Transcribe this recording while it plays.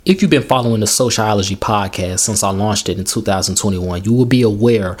If you've been following the Sociology podcast since I launched it in 2021, you will be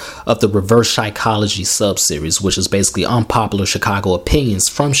aware of the reverse psychology sub-series, which is basically unpopular Chicago opinions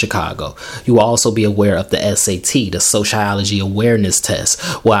from Chicago. You will also be aware of the SAT, the Sociology Awareness Test,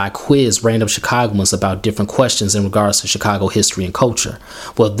 where I quiz random Chicagoans about different questions in regards to Chicago history and culture.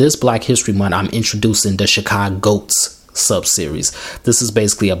 Well, this Black History Month, I'm introducing the ChicaGOATS sub-series. This is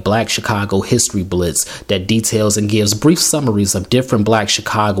basically a Black Chicago history blitz that details and gives brief summaries of different Black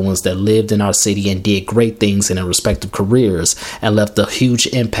Chicagoans that lived in our city and did great things in their respective careers and left a huge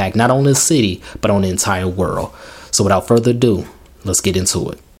impact not on the city but on the entire world. So without further ado, let's get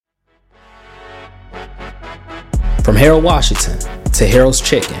into it. From Harold Washington to Harold's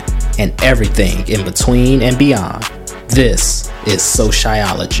Chicken and everything in between and beyond, this is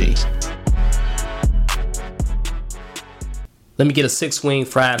Sociology. Let me get a 6-wing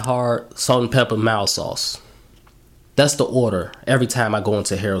fried hard, salt and pepper mild sauce. That's the order every time I go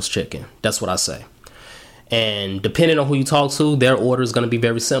into Harold's Chicken. That's what I say. And depending on who you talk to, their order is going to be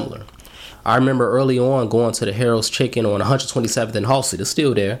very similar. I remember early on going to the Harold's Chicken on 127th and Halsey. It's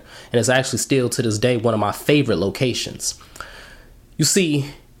still there. And it's actually still to this day one of my favorite locations. You see,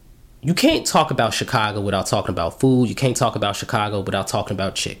 you can't talk about Chicago without talking about food. You can't talk about Chicago without talking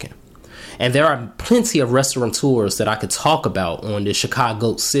about chicken. And there are plenty of restaurateurs that I could talk about on this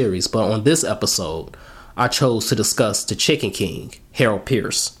ChicaGOATS series, but on this episode, I chose to discuss the Chicken King, Harold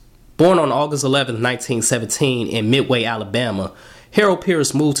Pierce. Born on August 11, 1917 in Midway, Alabama, Harold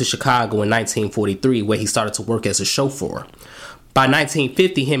Pierce moved to Chicago in 1943, where he started to work as a chauffeur. By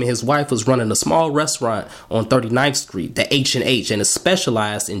 1950, him and his wife was running a small restaurant on 39th Street, the H&H, and is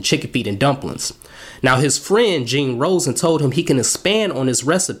specialized in chicken feet and dumplings. Now, his friend, Gene Rosen, told him he can expand on his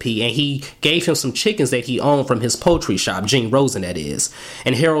recipe, and he gave him some chickens that he owned from his poultry shop, Gene Rosen, that is.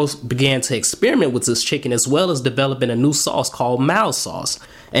 And Harold began to experiment with this chicken as well as developing a new sauce called mild sauce.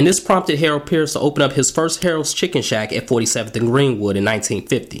 And this prompted Harold Pierce to open up his first Harold's Chicken Shack at 47th and Greenwood in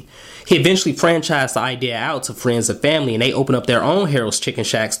 1950. He eventually franchised the idea out to friends and family, and they opened up their own Harold's Chicken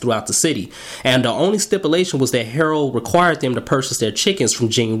Shacks throughout the city. And the only stipulation was that Harold required them to purchase their chickens from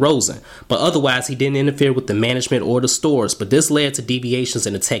Gene Rosen. But otherwise, he didn't interfere with the management or the stores. But this led to deviations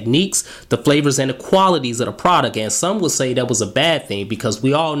in the techniques, the flavors, and the qualities of the product. And some would say that was a bad thing because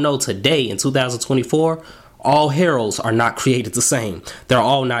we all know today in 2024, all Harolds are not created the same. They're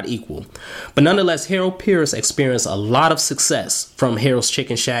all not equal. But nonetheless, Harold Pierce experienced a lot of success from Harold's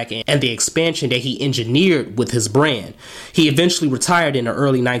Chicken Shack and the expansion that he engineered with his brand. He eventually retired in the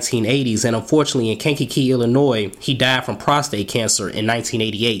early 1980s, and unfortunately in Kankakee, Illinois, he died from prostate cancer in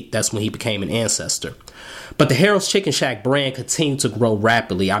 1988. That's when he became an ancestor. But the Harold's Chicken Shack brand continued to grow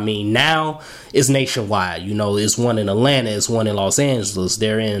rapidly. I mean, now it's nationwide. You know, it's one in Atlanta, it's one in Los Angeles,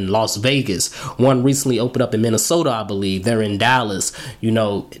 they're in Las Vegas. One recently opened up in Minnesota, I believe. They're in Dallas. You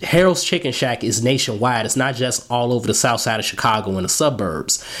know, Harold's Chicken Shack is nationwide. It's not just all over the Southside of Chicago and the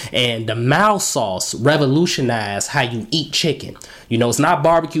suburbs. And the mild sauce revolutionized how you eat chicken. You know, it's not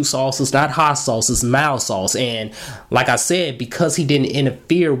barbecue sauce, it's not hot sauce, it's mild sauce. And like I said, because he didn't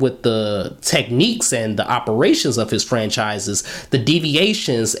interfere with the techniques and the operations of his franchises, the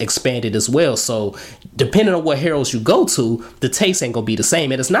deviations expanded as well. So depending on what Harold's you go to, the taste ain't gonna be the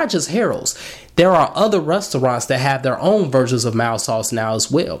same. And it's not just Harold's. There are other restaurants that have their own versions of mild sauce now as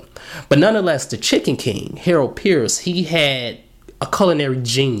well. But nonetheless, the Chicken King, Harold Pierce, he had a culinary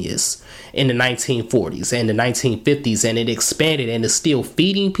genius in the 1940s and the 1950s, and it expanded and is still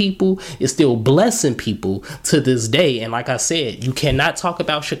feeding people, it's still blessing people to this day. And like I said, you cannot talk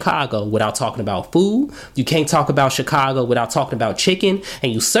about Chicago without talking about food. You can't talk about Chicago without talking about chicken,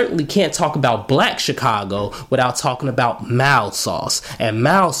 and you certainly can't talk about Black Chicago without talking about mild sauce. And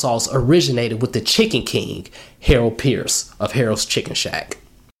mild sauce originated with the Chicken King, Harold Pierce of Harold's Chicken Shack.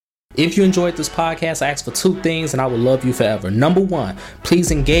 If you enjoyed this podcast, I ask for 2 things and I will love you forever. Number 1,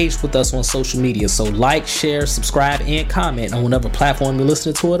 please engage with us on social media. So like, share, subscribe, and comment on whatever platform you're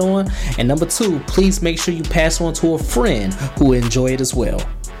listening to it on. And number 2, please make sure you pass it on to a friend who will enjoy it as well.